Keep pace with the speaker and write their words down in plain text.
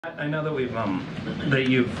I know that that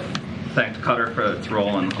you've thanked Qatar for its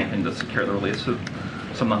role in helping to secure the release of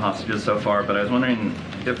some of the hostages so far, but I was wondering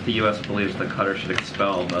if the U.S. believes that Qatar should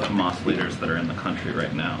expel the Hamas leaders that are in the country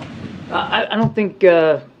right now. I don't think.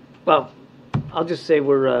 Well, I'll just say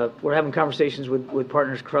we're having conversations with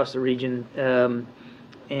partners across the region, and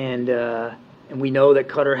we know that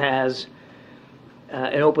Qatar has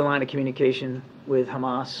an open line of communication with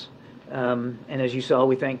Hamas. And as you saw,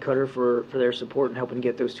 we thank Qatar for their support in helping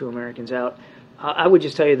get those two Americans out. I would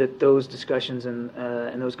just tell you that those discussions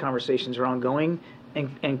and those conversations are ongoing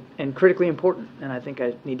and critically important, and I think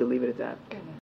I need to leave it at that.